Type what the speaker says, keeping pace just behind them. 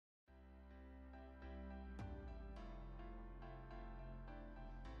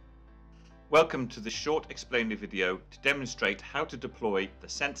Welcome to this short explainer video to demonstrate how to deploy the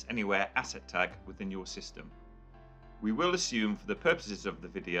SenseAnywhere asset tag within your system. We will assume for the purposes of the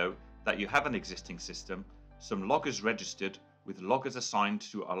video that you have an existing system, some loggers registered with loggers assigned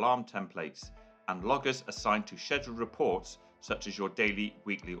to alarm templates and loggers assigned to scheduled reports such as your daily,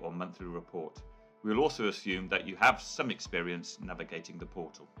 weekly or monthly report. We will also assume that you have some experience navigating the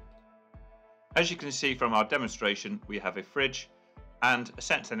portal. As you can see from our demonstration, we have a fridge and a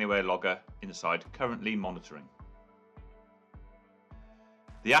SenseAnywhere logger inside currently monitoring.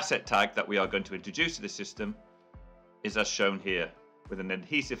 The asset tag that we are going to introduce to the system is as shown here, with an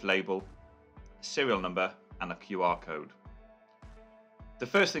adhesive label, a serial number and a QR code. The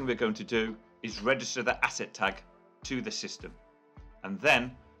first thing we're going to do is register the asset tag to the system and then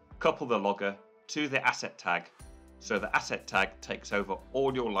couple the logger to the asset tag so the asset tag takes over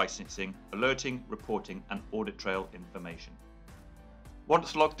all your licensing, alerting, reporting and audit trail information.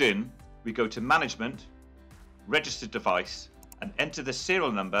 Once logged in, we go to Management, Registered Device and enter the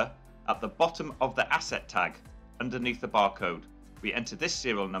serial number at the bottom of the asset tag underneath the barcode. We enter this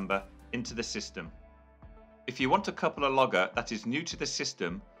serial number into the system. If you want to couple a logger that is new to the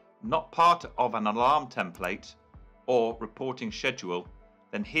system, not part of an alarm template or reporting schedule,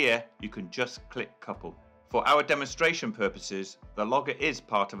 then here you can just click Couple. For our demonstration purposes, the logger is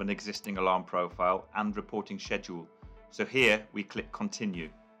part of an existing alarm profile and reporting schedule. So here we click Continue.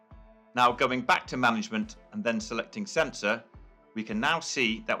 Now going back to Management and then selecting Sensor, we can now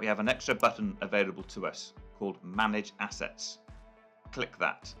see that we have an extra button available to us called Manage Assets. Click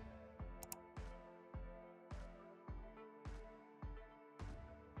that.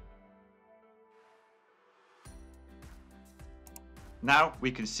 Now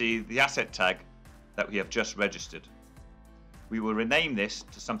we can see the asset tag that we have just registered. We will rename this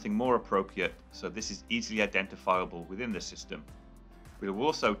to something more appropriate so this is easily identifiable within the system. We will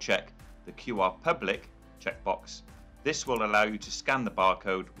also check the QR Public checkbox. This will allow you to scan the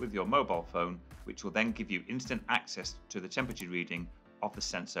barcode with your mobile phone, which will then give you instant access to the temperature reading of the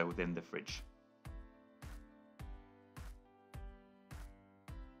sensor within the fridge.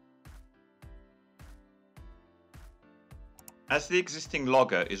 As the existing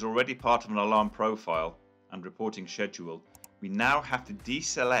logger is already part of an alarm profile and reporting schedule, we now have to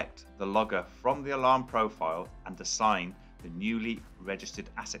deselect the logger from the alarm profile and assign the newly registered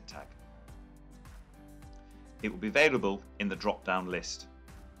asset tag. It will be available in the drop-down list.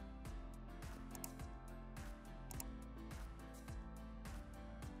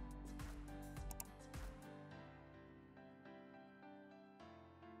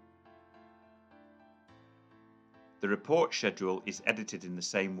 The report schedule is edited in the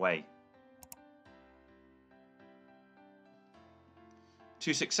same way.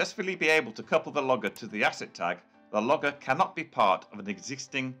 To successfully be able to couple the logger to the asset tag, the logger cannot be part of an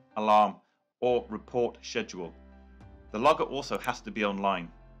existing alarm or report schedule. The logger also has to be online.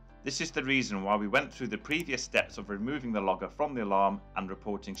 This is the reason why we went through the previous steps of removing the logger from the alarm and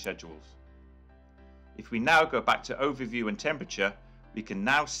reporting schedules. If we now go back to Overview and Temperature, we can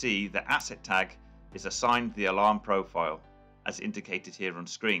now see the asset tag is assigned the alarm profile, as indicated here on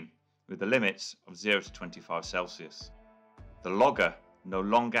screen, with the limits of 0 to 25 Celsius. The logger no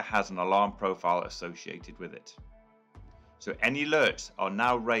longer has an alarm profile associated with it. So any alerts are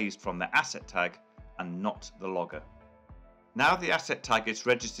now raised from the asset tag and not the logger. Now the asset tag is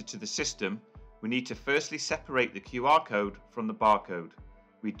registered to the system, we need to firstly separate the QR code from the barcode.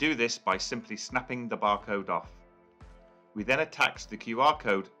 We do this by simply snapping the barcode off. We then attach the QR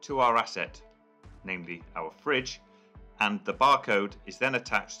code to our asset, namely our fridge, and the barcode is then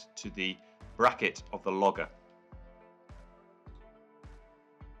attached to the bracket of the logger.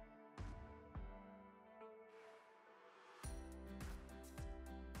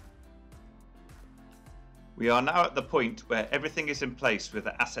 We are now at the point where everything is in place with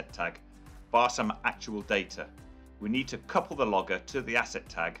the asset tag, bar some actual data. We need to couple the logger to the asset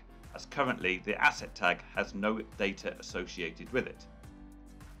tag, as currently the asset tag has no data associated with it.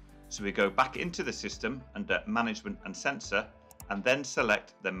 So we go back into the system under Management and Sensor and then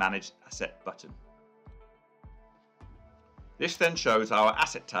select the Manage Asset button. This then shows our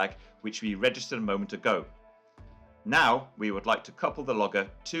asset tag which we registered a moment ago. Now we would like to couple the logger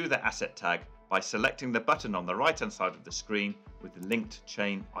to the asset tag by selecting the button on the right hand side of the screen with the linked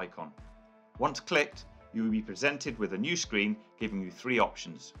chain icon. Once clicked, you will be presented with a new screen giving you 3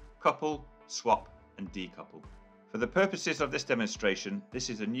 options: couple, swap and decouple. For the purposes of this demonstration, this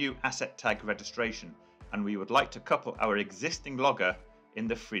is a new asset tag registration and we would like to couple our existing logger in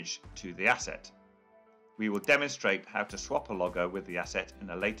the fridge to the asset. We will demonstrate how to swap a logger with the asset in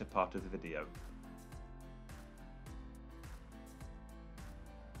a later part of the video.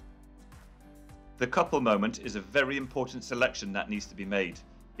 The couple moment is a very important selection that needs to be made.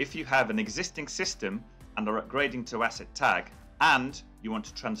 If you have an existing system and are upgrading to AssetTag, and you want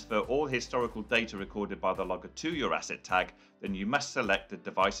to transfer all historical data recorded by the logger to your AssetTag, then you must select the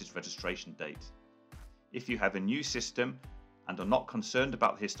device's registration date. If you have a new system and are not concerned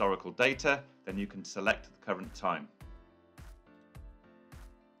about the historical data, then you can select the current time.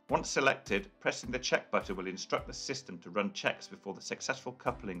 Once selected, pressing the check button will instruct the system to run checks before the successful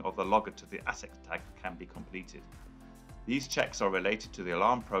coupling of the logger to the AssetTag can be completed. These checks are related to the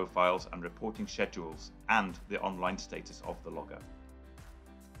alarm profiles and reporting schedules and the online status of the logger.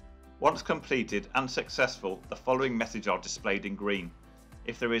 Once completed and successful, the following messages are displayed in green.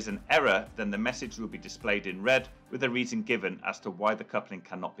 If there is an error, then the message will be displayed in red with a reason given as to why the coupling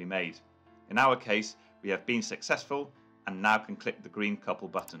cannot be made. In our case, we have been successful and now can click the green couple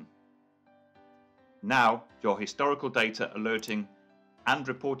button. Now, your historical data alerting and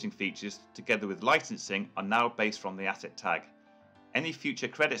reporting features together with licensing are now based from the AssetTag. Any future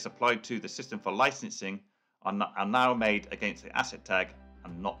credits applied to the system for licensing are now made against the AssetTag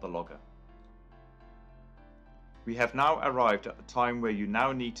and not the logger. We have now arrived at the time where you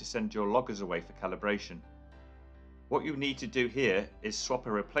now need to send your loggers away for calibration. What you need to do here is swap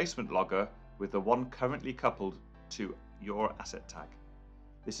a replacement logger with the one currently coupled to your AssetTag.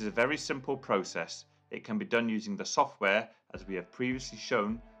 This is a very simple process. It can be done using the software as we have previously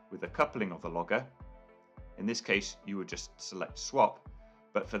shown with the coupling of the logger. In this case, you would just select swap,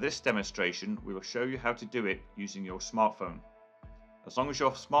 but for this demonstration, we will show you how to do it using your smartphone. As long as your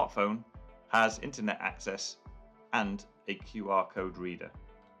smartphone has internet access and a QR code reader.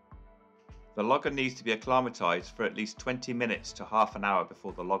 The logger needs to be acclimatized for at least 20 minutes to half an hour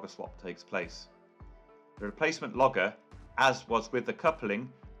before the logger swap takes place. The replacement logger, as was with the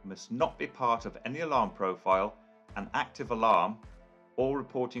coupling, must not be part of any alarm profile, an active alarm, or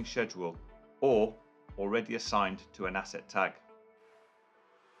reporting schedule, or already assigned to an AssetTag.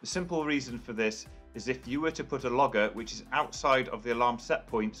 The simple reason for this is if you were to put a logger which is outside of the alarm set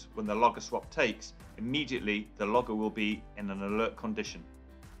points when the logger swap takes, immediately the logger will be in an alert condition.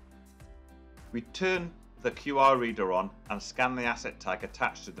 We turn the QR reader on and scan the AssetTag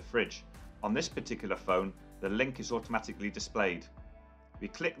attached to the fridge. On this particular phone, the link is automatically displayed. We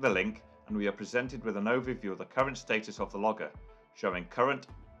click the link and we are presented with an overview of the current status of the logger, showing current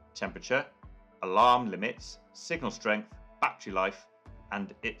temperature, alarm limits, signal strength, battery life,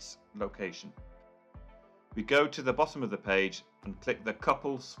 and its location. We go to the bottom of the page and click the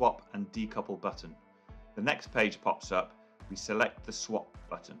couple, swap and decouple button. The next page pops up. We select the swap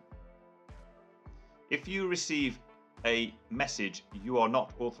button. If you receive a message you are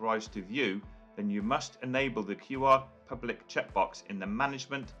not authorized to view, then you must enable the QR public checkbox in the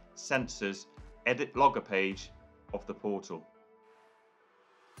Management Sensors Edit Logger page of the portal.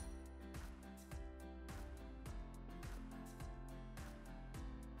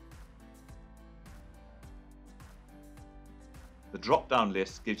 The drop-down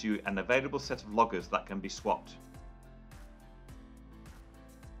list gives you an available set of loggers that can be swapped.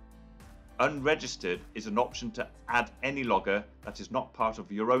 Unregistered is an option to add any logger that is not part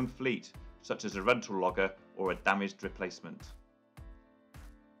of your own fleet, such as a rental logger or a damaged replacement.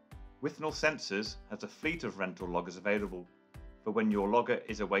 Withnell Sensors has a fleet of rental loggers available for when your logger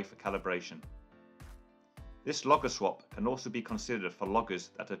is away for calibration. This logger swap can also be considered for loggers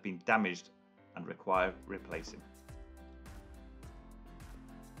that have been damaged and require replacing.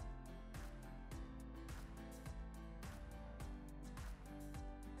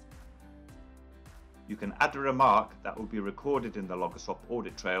 You can add a remark that will be recorded in the logger swap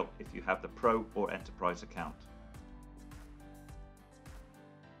audit trail if you have the Pro or Enterprise account.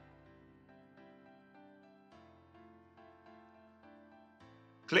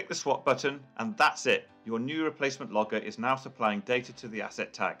 Click the swap button and that's it. Your new replacement logger is now supplying data to the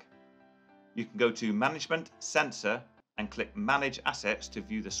AssetTag. You can go to Management, Sensor and click Manage Assets to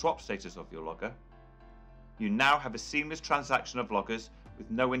view the swap status of your logger. You now have a seamless transaction of loggers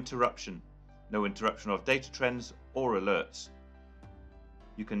with no interruption of data trends or alerts.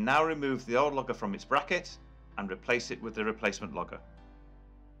 You can now remove the old logger from its bracket and replace it with the replacement logger.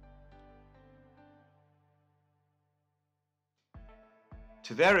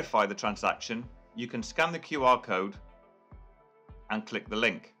 To verify the transaction, you can scan the QR code and click the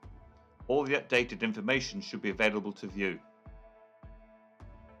link. All the updated information should be available to view.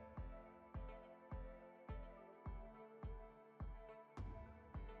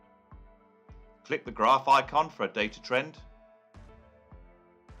 Click the graph icon for a data trend.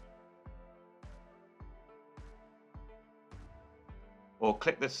 Or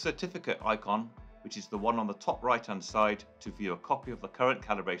click the certificate icon, which is the one on the top right hand side, to view a copy of the current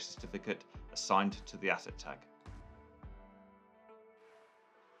calibration certificate assigned to the asset tag.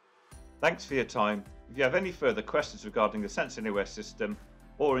 Thanks for your time. If you have any further questions regarding the SenseAnywhere system,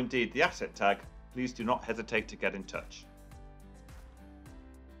 or indeed the asset tag, please do not hesitate to get in touch.